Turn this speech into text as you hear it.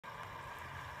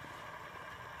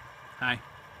Hi,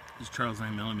 this is Charles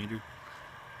 9mm. We're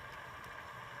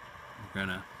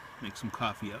gonna make some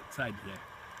coffee outside today.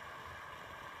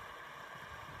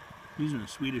 Using a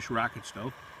Swedish rocket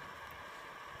stove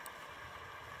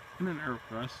and an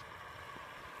AeroPress.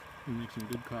 We'll make some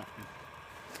good coffee.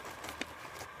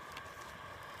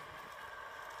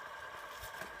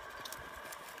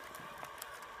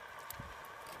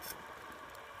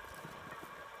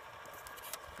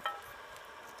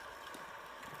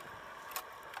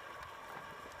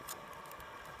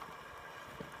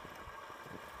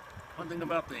 One thing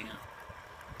about the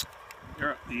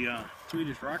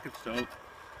Swedish rocket stove is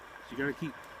you gotta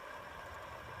keep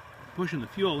pushing the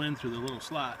fuel in through the little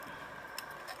slot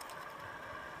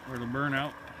or it'll burn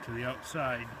out to the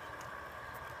outside,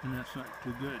 and that's not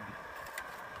too good.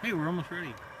 Hey, we're almost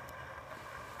ready.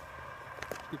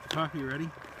 Let's get the coffee ready.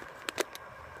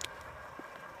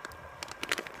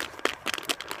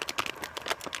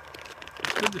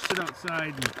 It's good to sit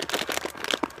outside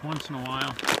once in a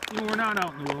while. You know, we're not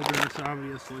out in the wilderness,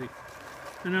 obviously,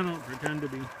 and I don't pretend to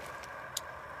be.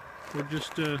 We're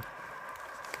just sitting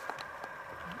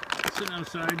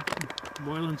outside,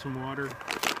 boiling some water.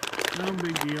 No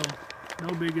big deal,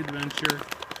 no big adventure.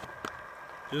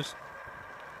 Just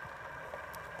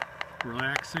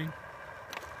relaxing,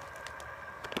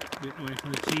 getting away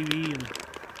from the TV and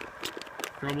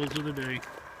troubles of the day.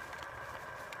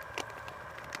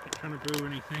 Not trying to prove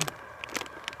anything.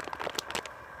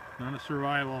 Not a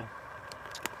survival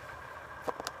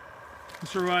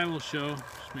show.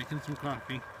 Just making some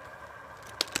coffee,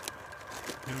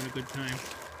 having a good time.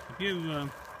 If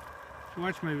you've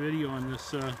watched my video on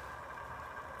this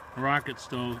rocket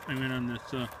stove, on this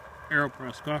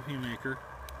AeroPress coffee maker,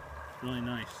 it's really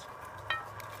nice,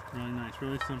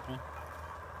 really simple.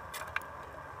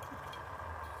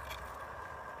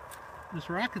 This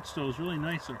rocket stove is really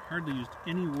nice. I hardly used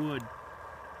any wood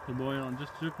to boil, and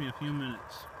just took me a few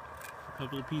minutes. A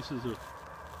couple of pieces of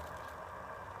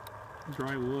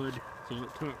dry wood, that's all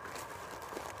it took.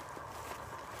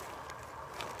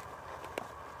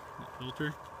 That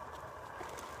filter.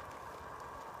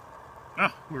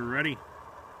 Ah, we're ready.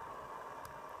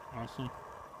 Awesome.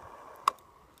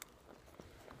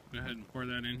 Go ahead and pour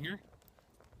that in here.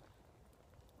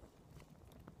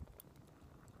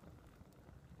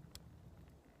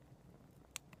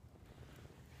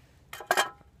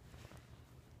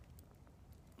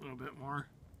 A little bit more.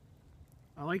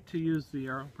 I like to use the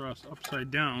AeroPress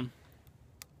upside down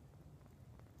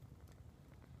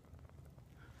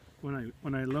when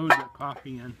I load the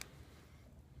coffee in.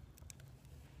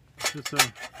 Just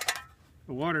the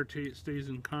water stays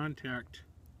in contact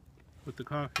with the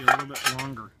coffee a little bit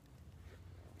longer.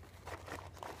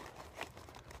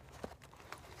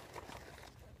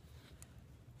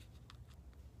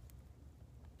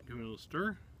 Give it a little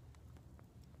stir.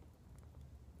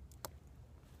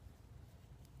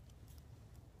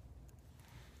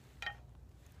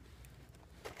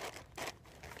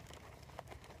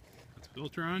 Put the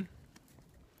filter on.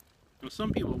 Now,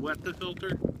 some people wet the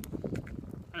filter.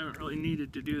 I haven't really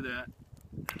needed to do that.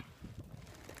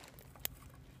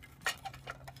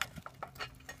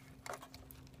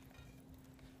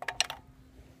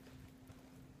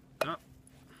 Oh.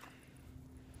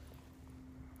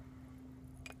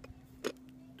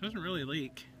 Doesn't really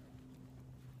leak.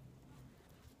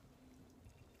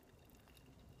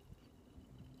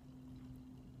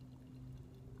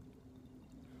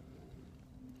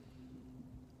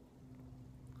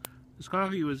 This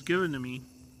coffee was given to me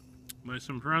by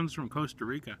some friends from Costa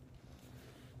Rica.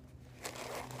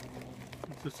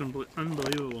 It's just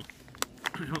unbelievable.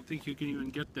 I don't think you can even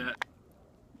get that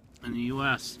in the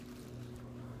US.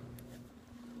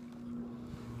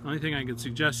 The only thing I could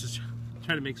suggest is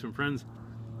try to make some friends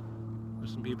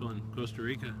with some people in Costa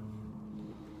Rica.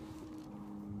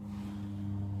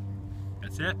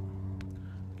 That's it.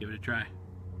 Give it a try.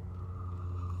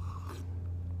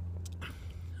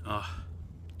 Oh,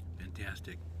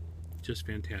 fantastic. Just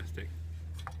fantastic.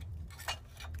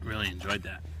 Really enjoyed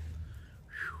that.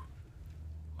 Whew.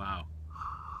 Wow.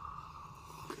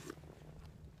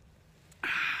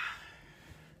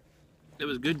 It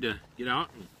was good to get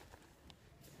out and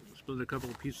split a couple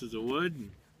of pieces of wood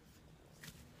and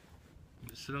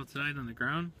just sit outside on the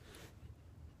ground.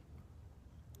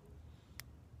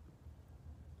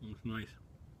 It was nice.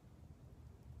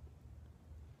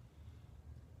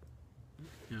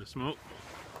 Yeah, smoke.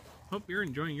 Hope you're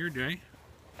enjoying your day.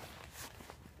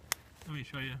 Let me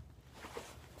show you.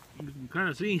 You can kind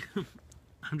of see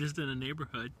I'm just in a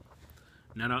neighborhood,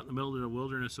 not out in the middle of the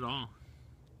wilderness at all.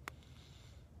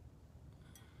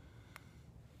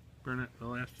 Burn it the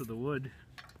last of the wood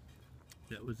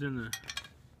that was in the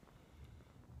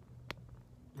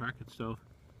rocket stove.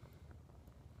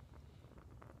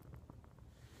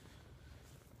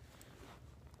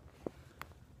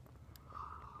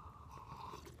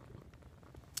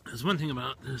 There's one thing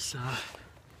about this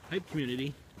pipe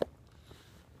community.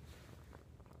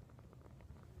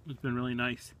 It's been really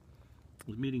nice. I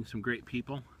was meeting some great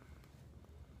people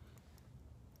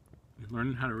and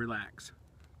learning how to relax.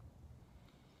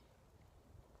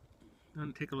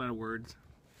 Doesn't take a lot of words.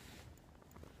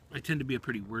 I tend to be a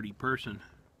pretty wordy person.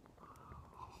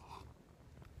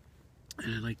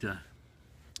 And I'd like to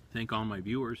thank all my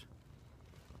viewers.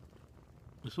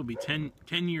 This will be 10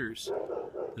 years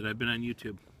that I've been on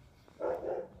YouTube.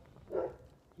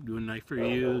 Doing knife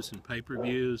reviews and pipe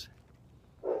reviews.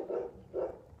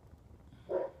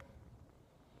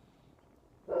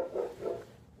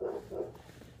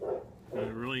 And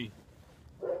I'm really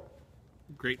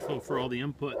grateful for all the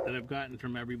input that I've gotten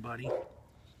from everybody.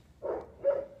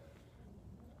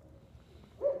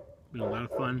 Been a lot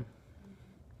of fun.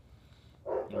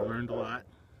 I learned a lot.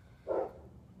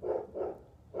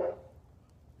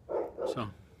 So,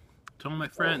 to all my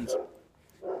friends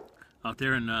out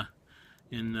there in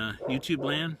YouTube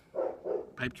land,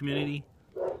 pipe community,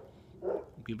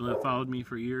 people that have followed me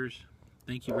for years,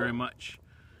 thank you very much,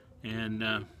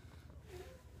 and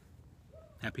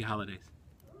happy holidays.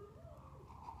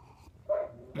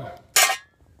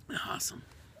 Awesome.